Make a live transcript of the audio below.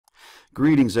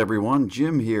Greetings everyone,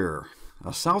 Jim here.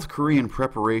 South Korean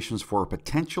preparations for a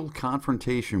potential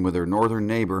confrontation with their northern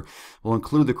neighbor will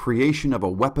include the creation of a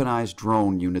weaponized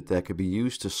drone unit that could be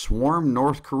used to swarm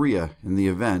North Korea in the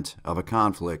event of a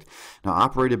conflict. Now,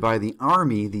 operated by the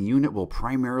Army, the unit will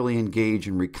primarily engage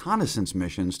in reconnaissance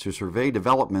missions to survey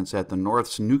developments at the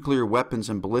North's nuclear weapons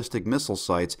and ballistic missile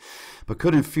sites, but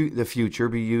could in the future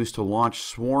be used to launch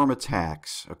swarm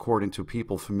attacks, according to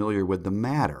people familiar with the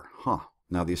matter.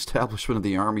 Now, the establishment of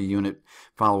the Army unit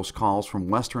follows calls from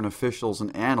Western officials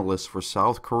and analysts for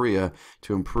South Korea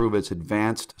to improve its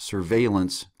advanced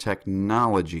surveillance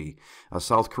technology.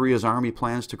 South Korea's Army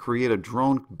plans to create a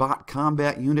drone bot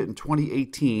combat unit in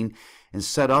 2018 and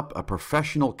set up a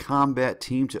professional combat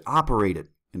team to operate it.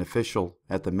 An official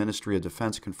at the Ministry of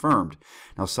Defense confirmed.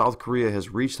 Now, South Korea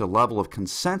has reached a level of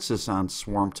consensus on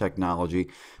swarm technology,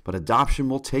 but adoption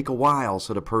will take a while,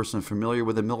 said a person familiar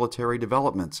with the military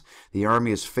developments. The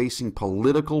Army is facing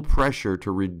political pressure to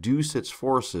reduce its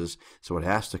forces, so it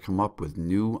has to come up with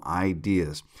new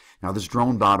ideas. Now, this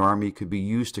drone bot army could be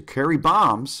used to carry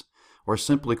bombs or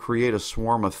simply create a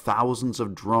swarm of thousands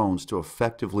of drones to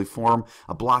effectively form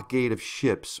a blockade of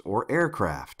ships or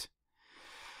aircraft.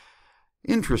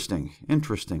 Interesting.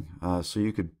 So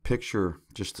you could picture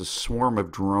just a swarm of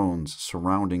drones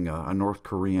surrounding a North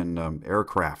Korean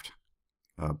aircraft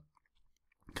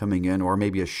coming in, or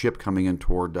maybe a ship coming in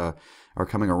toward or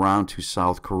coming around to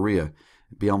South Korea.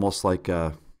 It'd be almost like,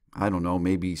 I don't know,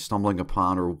 maybe stumbling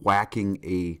upon or whacking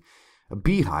a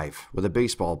beehive with a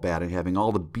baseball bat and having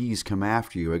all the bees come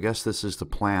after you. I guess this is the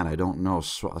plan. I don't know.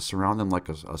 Surround them like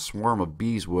a swarm of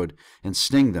bees would and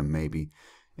sting them maybe.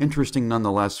 Interesting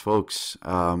nonetheless, folks.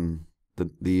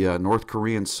 The North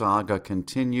Korean saga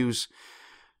continues.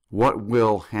 What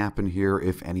will happen here,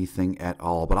 if anything at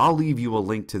all? But I'll leave you a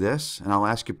link to this, and I'll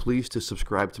ask you please to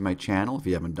subscribe to my channel if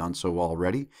you haven't done so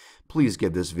already. Please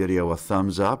give this video a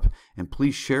thumbs up, and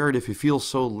please share it if you feel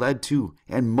so led to.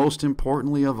 And most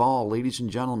importantly of all, ladies and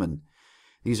gentlemen,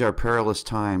 these are perilous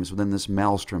times within this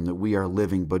maelstrom that we are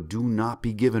living, but do not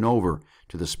be given over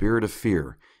to the spirit of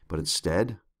fear, but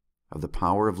instead of the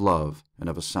power of love and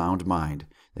of a sound mind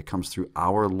that comes through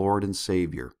our Lord and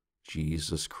Savior,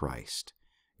 Jesus Christ.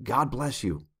 God bless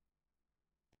you.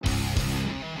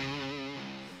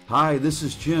 Hi, this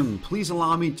is Jim. Please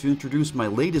allow me to introduce my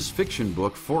latest fiction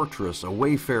book, Fortress, a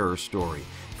Wayfarer story.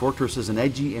 Fortress is an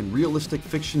edgy and realistic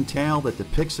fiction tale that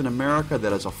depicts an America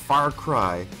that is a far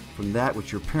cry from that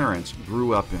which your parents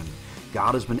grew up in.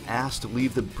 God has been asked to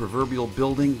leave the proverbial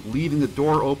building, leaving the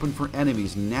door open for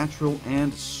enemies, natural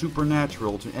and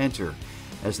supernatural, to enter.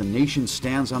 As the nation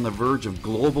stands on the verge of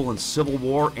global and civil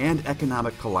war and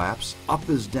economic collapse, up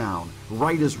is down,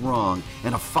 right is wrong,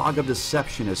 and a fog of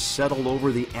deception has settled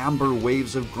over the amber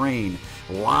waves of grain.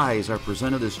 Lies are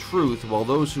presented as truth, while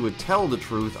those who would tell the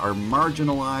truth are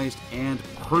marginalized and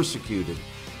persecuted.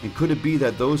 And could it be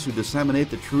that those who disseminate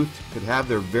the truth could have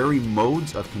their very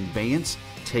modes of conveyance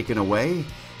taken away?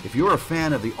 If you're a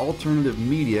fan of the alternative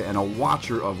media and a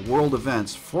watcher of world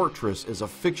events, Fortress is a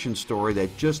fiction story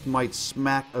that just might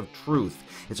smack of truth.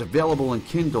 It's available in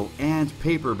Kindle and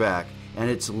paperback, and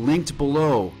it's linked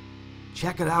below.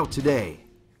 Check it out today.